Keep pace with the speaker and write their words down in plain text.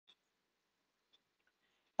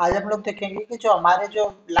आज हम लोग देखेंगे कि जो हमारे जो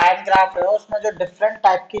लाइन ग्राफ है उसमें जो डिफरेंट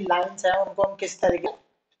टाइप की लाइंस हैं उनको हम किस तरीके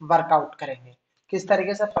वर्कआउट करेंगे, किस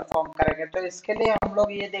तरीके से परफॉर्म करेंगे। तो इसके लिए हम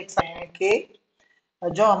लोग ये देख सकते हैं कि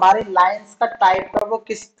जो हमारी लाइंस का टाइप है वो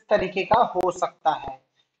किस तरीके का हो सकता है।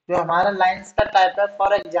 जो हमारा लाइंस का टाइप है,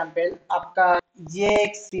 फॉर एग्जांपल आपका ये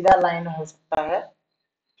एक सीधा लाइन हो सकता है,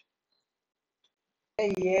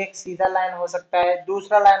 ये एक सीधा लाइन हो सकता है।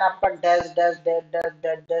 दूसरा लाइन आपका dash dash dash dash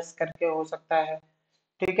dash dash करके हो सकता है।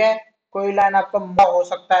 ठीक है, कोई लाइन आपका हो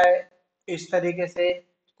सकता है इस तरीके से।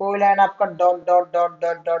 कोई लाइन आपका dot dot dot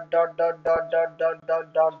dot dot dot dot dot dot dot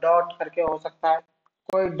dot dot dot करके हो सकता है।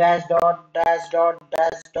 कोई डैश डॉट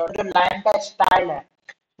जो लाइन का स्टाइल है,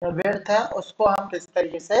 जो विड्थ है, उसको हम किस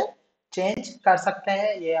तरीके से चेंज कर सकते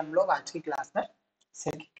हैं, ये हम लोग आज की क्लास में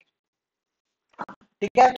सीखेंगे।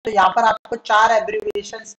 ठीक है, तो यहाँ पर आपको चार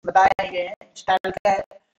एब्रिविएशन बताए गए हैं स्टाइल का है।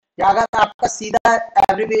 या अगर आपका सीधा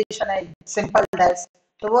एब्रिविएशन है सिंपल डैश,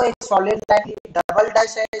 तो वो एक सॉलिड लाइन की। डबल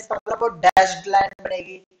डैश है इसका मतलब वो डैश्ड लाइन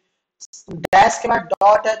बनेगी। डैश के बाद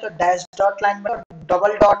डॉट है तो डैश डॉट लाइन बनेगी।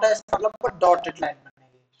 डबल डॉट है इसका मतलब वो डॉटेड लाइन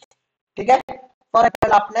बनेगी। ठीक है, फॉर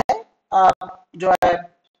एग्जाम्पल आपने जो है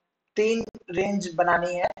तीन रेंज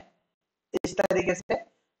बनानी है इस तरीके से,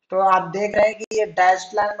 तो आप देख रहे हैं कि ये डैश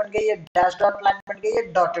लाइन बन गई, ये डैश डॉट लाइन बन गई, ये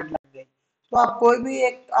डॉटेड लाइन बन गई। तो आप कोई भी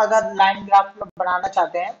एक अगर लाइन ग्राफ में बनाना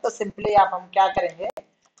चाहते हैं तो सिंपली आप हम क्या करेंगे,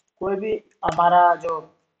 कोई भी हमारा जो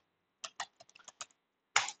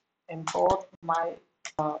import my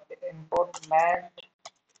import mat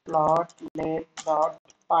plot let dot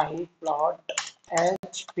py plot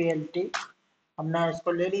hplt, हमने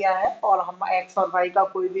इसको ले लिया है और हम x और y का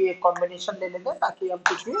कोई भी एक कॉम्बिनेशन ले लेते हैं ताकि हम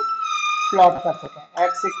कुछ भी प्लॉट कर सकें।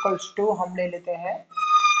 x इक्वल्स टू हम ले लेते हैं,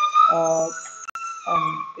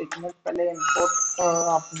 एक मिनट पहले इंपोर्ट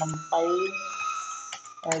आप numpy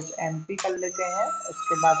एज एमपी कर लेते हैं।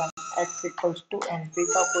 उसके बाद हम x इक्वल्स टू एमपी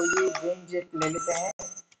का कोई भी रेंज ले लेते हैं,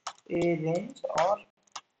 ए रेंज, और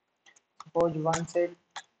सपोज 1 से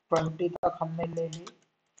 20 तक हमने ले ली।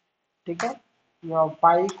 ठीक है, या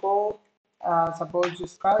पाई को सपोज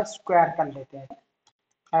इसका स्क्वायर कर लेते हैं,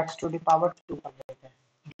 एक्स टू द पावर 2 कर लेते हैं।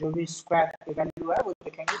 जो भी स्क्वायर की वैल्यू है वो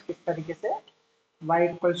देखेंगे किस तरीके से y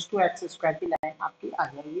equals to x square की लाइन आपकी आ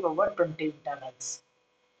जाएगी ओवर 20 इंटरवल्स।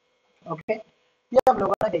 ओके, ये हम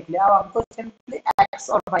लोगों ने देख लिया। अब हमको सिंपली x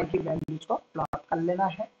और y की वैल्यूज को प्लॉट कर लेना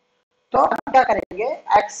है। तो हम क्या करेंगे,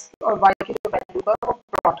 x और y की जो वैल्यू है वो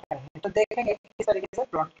प्लॉट करेंगे। तो देखेंगे किस तरीके से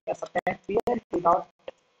प्लॉट कर सकते हैं। PL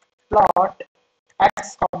dot plot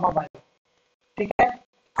x comma y। ठीक है,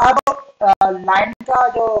 अब लाइन का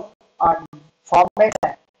जो फॉर्मेट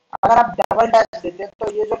है, अगर आप डबल डैश देते हैं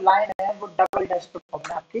तो ये जो लाइन है वो डबल डैश पे फॉर्म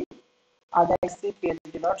में आपकी आ जाएगी,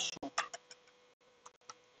 PL dot show.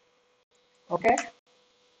 Okay,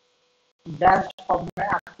 dash form में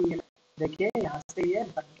आपकी देखिए यहाँ से ये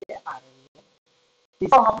बन के आ रही है।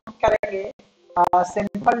 इसको हम करेंगे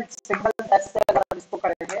सिंपल सिंगल डैश से, अगर हम इसको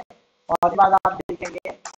करेंगे और उसके बाद आप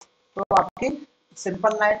देखेंगे तो आपकी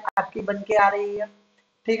सिंपल लाइन आपकी बन के आ रही है।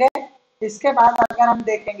 ठीक है, इसके बाद अगर हम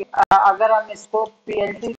देखेंगे, अगर हम इसको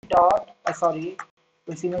plt डॉट सॉरी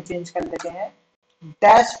उसी में चेंज कर लेते हैं,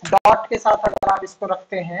 डैश डॉट के साथ अगर आप इसको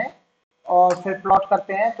रखते हैं और फिर प्लॉट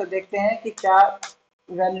करते हैं तो देखते हैं कि क्या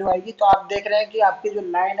वैल्यू आएगी। तो आप देख रहे हैं कि आपकी जो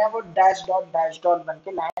लाइन है वो डैश डॉट बन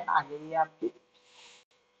के लाइन आ गई है आपकी।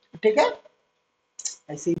 ठीक है,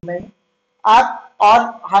 ऐसे ही में आप, और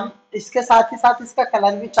हम इसके साथ ही साथ इसका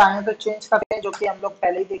कलर भी चाहें तो चेंज करते हैं, जो कि हम लोग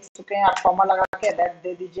पहले ही देख चुके हैं। आप कॉमा लगा के रेड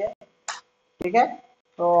दे दीजिए। ठीक है,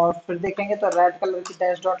 तो फिर देखेंगे तो रेड कलर की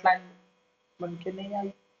डैश डॉट लाइन बन के नहीं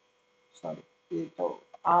आई, सॉरी ये तो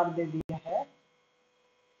आर दे दिया है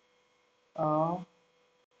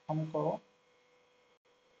हमको,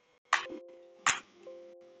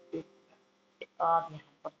 आर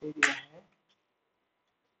यहाँ पर दे दिया है,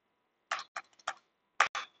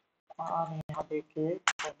 आर यहाँ देखिए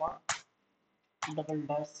डबल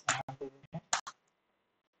डैश यहाँ दे दिए हैं,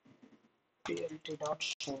 plt डॉट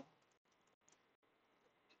शो।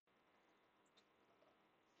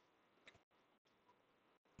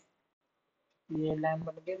 ये लाइन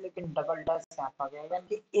बन गई लेकिन डबल डैश यहाँ आ गया, यानी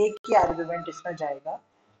कि एक ही आर्गुमेंट इसमें जाएगा।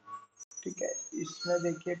 ठीक है, इसमें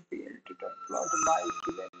देखिए plt डॉट प्लॉट y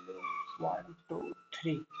की वैल्यू 1 2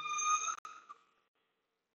 3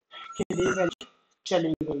 की वैल्यू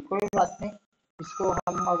चली गई, कोई बात नहीं। इसको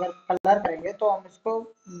हम अगर कलर करेंगे तो हम इसको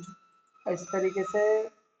इस तरीके से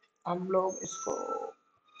हम लोग इसको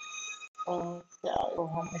क्या तो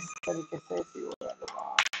हम इस तरीके से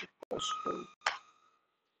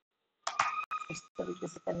इस तरीके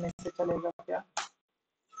से करने से चलेगा क्या?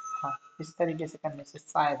 हाँ, इस तरीके से करने से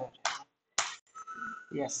शायद हो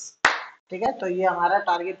जाएगा। यस, ठीक है, तो ये हमारा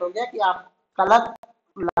टारगेट हो गया कि आप कलर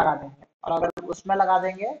लगा देंगे। और अगर उसमें लगा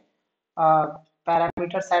देंगे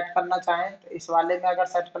पैरामीटर सेट करना चाहें तो इस वाले में अगर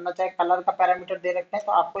सेट करना चाहें कलर का पैरामीटर दे रखे हैं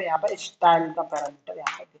तो आपको यहाँ पर स्टाइल का पैरामीटर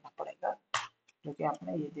यहाँ पर देना पड़ेगा, जो कि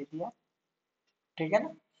आपने ये दे दिया। ठीक है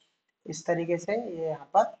ना, इस तरीके से ये यहाँ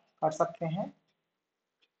पर कर सकते हैं।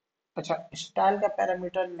 अच्छा, स्टाइल का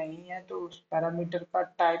पैरामीटर नहीं है तो उस पैरामीटर का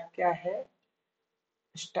टाइप क्या है?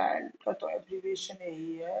 स्टाइल का तो एब्रीविएशन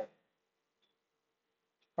यही है,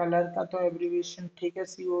 कलर का तो एब्रीविएशन ठीक है,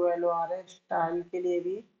 COLOR है। स्टाइल के लिए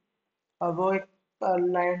भी वो एक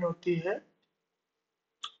लाइन होती है।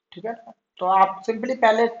 ठीक है ना? तो आप सिंपली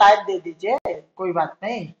पहले टाइप दे दीजिए, कोई बात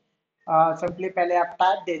नहीं। सिंपली पहले आप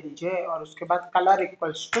टाइप दे दीजिए और उसके बाद कलर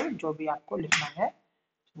इक्वल्स टू जो भी आपको लिखना है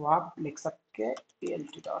वो आप लिख सकते,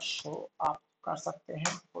 plt.show आप कर सकते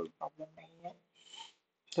हैं, कोई प्रॉब्लम नहीं है।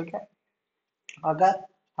 ठीक है, अगर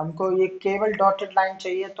हमको ये केवल डॉटेड लाइन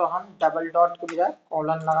चाहिए तो हम डबल डॉट के बजाय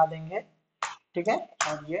कॉलन लगा देंगे। ठीक है,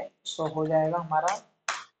 और ये शो हो जाएगा हमारा,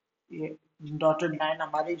 ये डॉटेड लाइन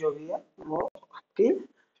हमारी जो भी है वो आपकी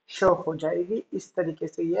शो हो जाएगी। इस तरीके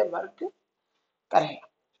से ये वर्क करेगा।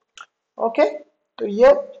 ओके, तो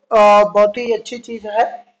ये बहुत ही अच्छी चीज है,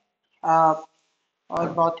 अ, और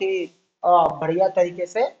बहुत ही बढ़िया तरीके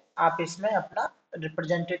से आप इसमें अपना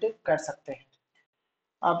रिप्रेजेंटेटिव कर सकते हैं।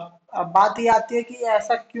 अब बात ये आती है कि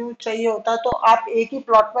ऐसा क्यों चाहिए होता है, तो आप एक ही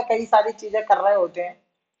प्लॉट में कई सारी चीजें कर रहे होते हैं।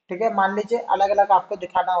 ठीक है, मान लीजिए अलग अलग आपको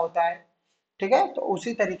दिखाना होता है। ठीक है, तो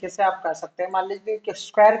उसी तरीके से आप कर सकते हैं। मान लीजिए कि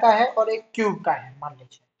स्क्वायर का है और एक क्यूब का है, मान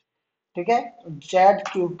लीजिए। ठीक है, जेड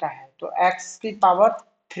क्यूब का है तो एक्स की पावर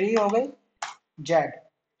 3 हो गई जेड।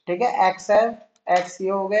 ठीक है, एक्स है, एक्स ये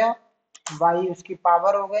हो गया, वाई उसकी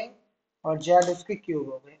पावर हो गई और जेड उसकी क्यूब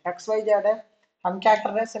हो गई, एक्स वाई जेड है। हम क्या कर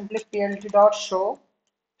रहे हैं, सिंपली plt डॉट शो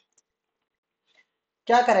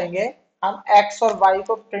क्या करेंगे, हम एक्स और वाई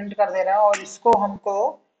को प्रिंट कर दे रहे हैं और इसको हमको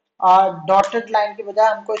डॉटेड लाइन की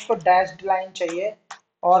बजाय हमको इसको डैश्ड लाइन चाहिए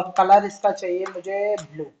और कलर इसका चाहिए मुझे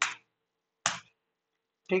ब्लू।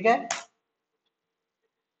 ठीक है,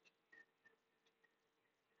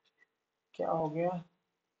 क्या हो गया,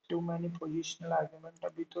 टू मैनी पोजिशनल आर्ग्यूमेंट,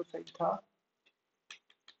 अभी तो सही था।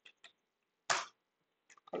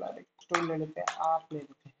 कलर तो ले लेते हैं, आप ले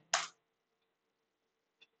लेते हैं।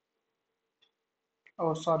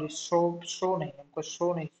 ओ सॉरी, शो शो नहीं, हमको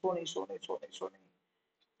शो नहीं, शो नहीं, शो नहीं, शो नहीं, शो नहीं,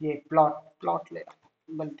 ये प्लॉट प्लॉट ले रहा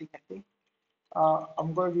हूं, गलती कर दी।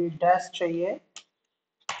 हमको ये डैश चाहिए।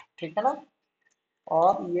 ठीक है ना,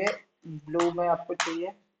 और ये ब्लू में आपको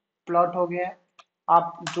चाहिए, प्लॉट हो गया।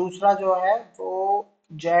 आप दूसरा जो है वो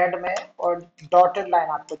जेड में और डॉटेड लाइन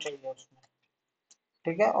आपको चाहिए उसमें।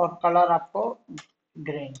 ठीक है, और कलर आपको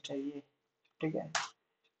ग्रीन चाहिए। ठीक है,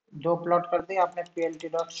 दो प्लॉट कर दिए आपने,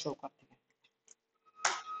 plt डॉट शो कर दिया,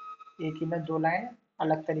 एक ही में दो लाइन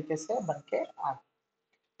अलग तरीके से बन के आ गई।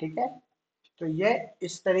 ठीक है, तो ये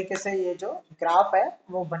इस तरीके से ये जो ग्राफ है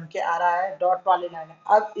वो बन के आ रहा है, डॉट वाली लाइन है।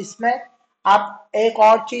 अब इसमें आप एक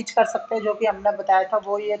और चीज कर सकते हैं जो कि हमने बताया था,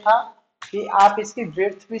 वो ये था कि आप इसकी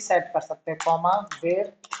विड्थ भी सेट कर सकते हैं, कॉमा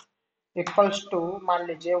विड्थ इक्वल्स टू, मान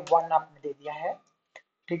लीजिए 1 आपने दे दिया है।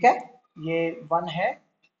 ठीक है, ये 1 है,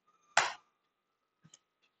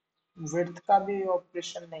 विड्थ का भी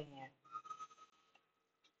ऑपरेशन नहीं है,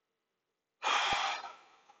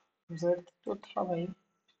 विड्थ तो था भाई,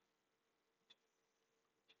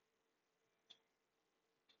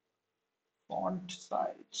 फॉन्ट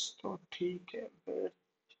साइज तो ठीक है,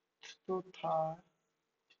 विड्थ तो था।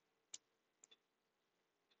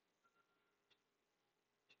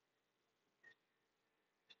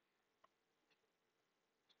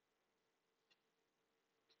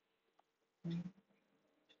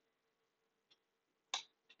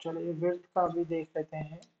 चलिए विड्थ का भी देख लेते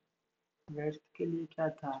हैं, विड्थ के लिए क्या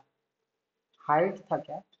था, हाइट था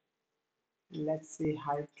क्या? लेट्स सी,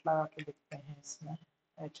 हाइट लगा के देखते हैं इसमें,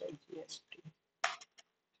 HIGHT,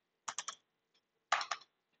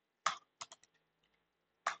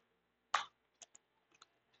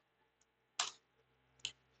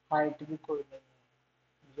 हाइट भी कोई नहीं है,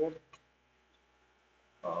 विड्थ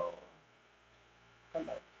और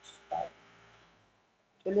कलर स्टाइल,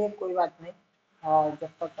 चलिए कोई बात नहीं। और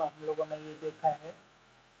जब तक हम लोगों ने ये देखा है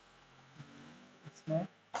इसमें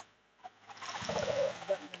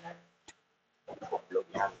हम लोग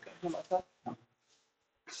यहाँ पे थोड़ा सा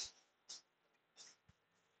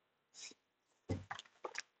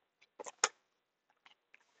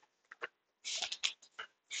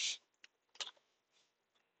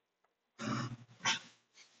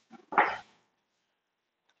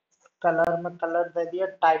कलर में कलर दे दिया,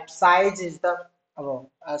 टाइप साइज इज द,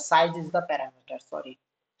 वो size is the parameter, sorry,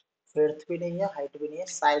 width भी नहीं है हाइट भी नहीं है,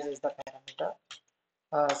 size is the parameter.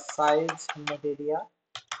 Size हमने दे दिया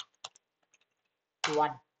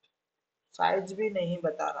वन। साइज भी नहीं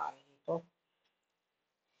बता रहा है तो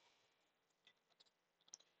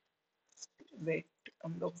वेट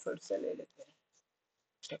हम लोग फिर से ले लेते हैं,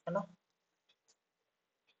 ठीक है ना।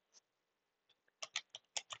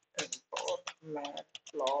 import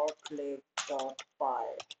matplotlib.py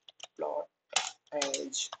plot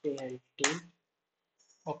as plt,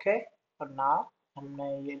 okay. और नाउ हमने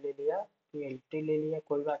ये ले लिया, plt ले लिया,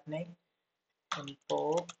 कोई बात नहीं।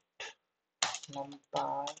 import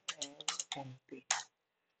numpy as np,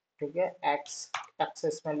 ठीक है। एक्स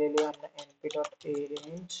एक्सेस में ले लिया हमने np डॉट ए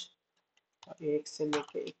रेंज, एक से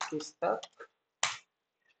लेके 21 तक,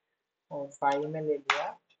 और वाई में ले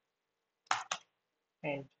लिया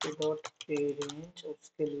np डॉट ए रेंज,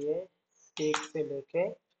 उसके लिए एक से लेके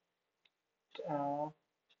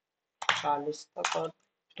 40 तक और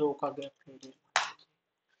 2 का गैप ले लिया,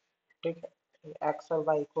 ठीक है। एक्स और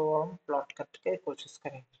वाई को हम प्लॉट करके कोशिश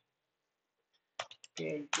करेंगे।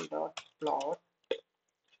 plt डॉट प्लॉट,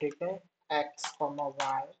 ठीक है। X comma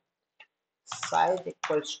Y, size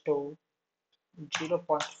equals to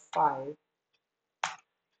 0.5,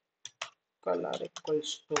 color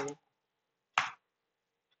equals to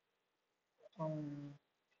um,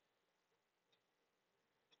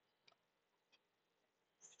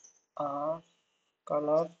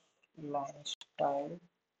 color line style,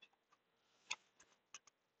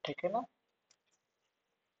 ठीक है ना।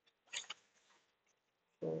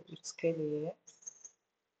 तो इसके लिए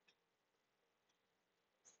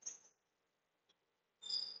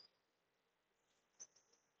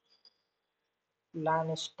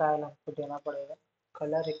लाइन स्टाइल हमको देना पड़ेगा।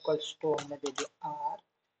 कलर इक्वल्स टू हमने दे दिया आर,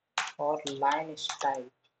 और लाइन स्टाइल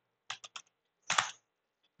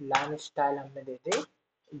हमने दे दी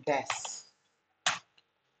डैश।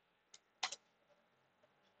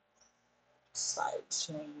 साइज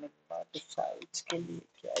नहीं मिल पा, तो साइज के लिए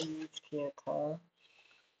क्या यूज किया था,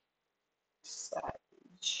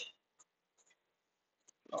 साइज,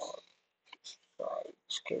 और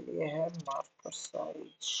साइज के लिए है marker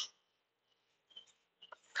size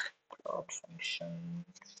dot function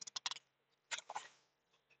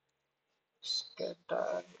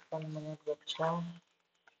scatter, 1 minute बच्चा।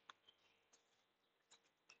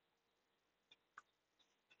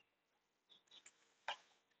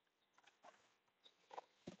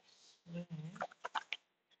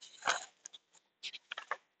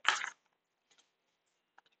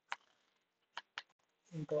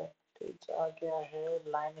 पेज आ गया है,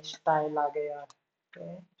 लाइन स्टाइल आ गया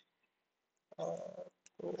है, और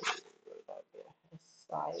आ गया है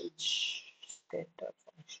साइज, स्केटर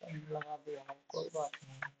फंक्शन लगा दिया है, कोई बात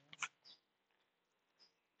नहीं।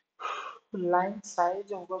 लाइन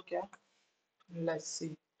साइज होगा क्या, let's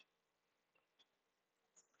see.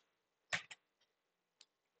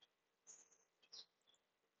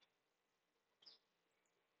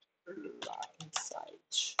 Line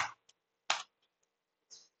size,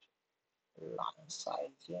 line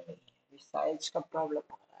size ये नहीं है, साइज का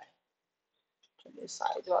प्रॉब्लम आ रहा है। चलिए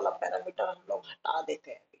साइज वाला पैरामीटर हम लोग हटा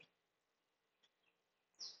देते हैं अभी,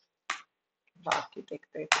 बाकी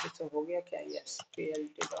देखते हैं फिर से हो गया क्या। यस,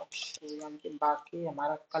 plt डॉट शो, यानी कि बाकी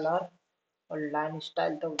हमारा कलर और लाइन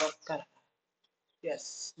स्टाइल तो वर्क कर रहा है।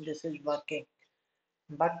 Yes, this is working,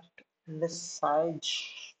 but the size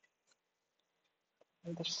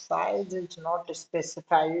is not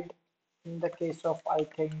specified in the case of, I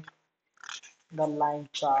think, the line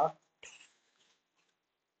chart।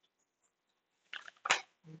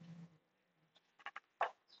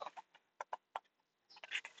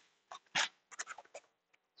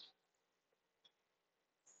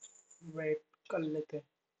 Wait कर लेते हैं।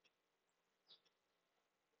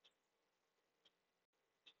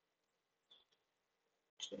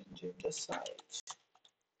 changing the size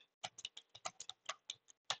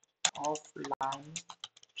of line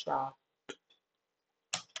chart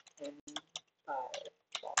in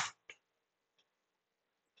Firefox,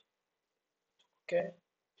 okay।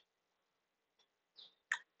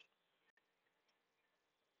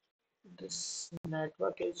 This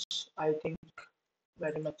network is, I think,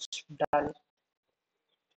 very much dull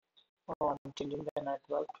on changing the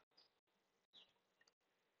network।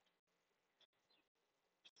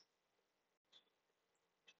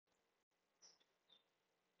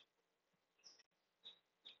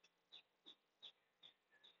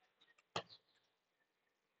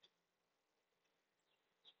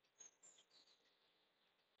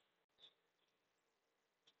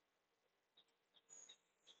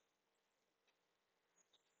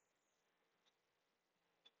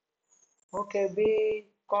 Okay, we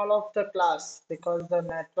call off the class because the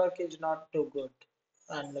network is not too good,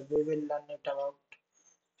 and we will learn it about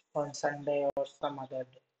on Sunday or some other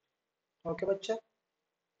day। Okay, बच्चा।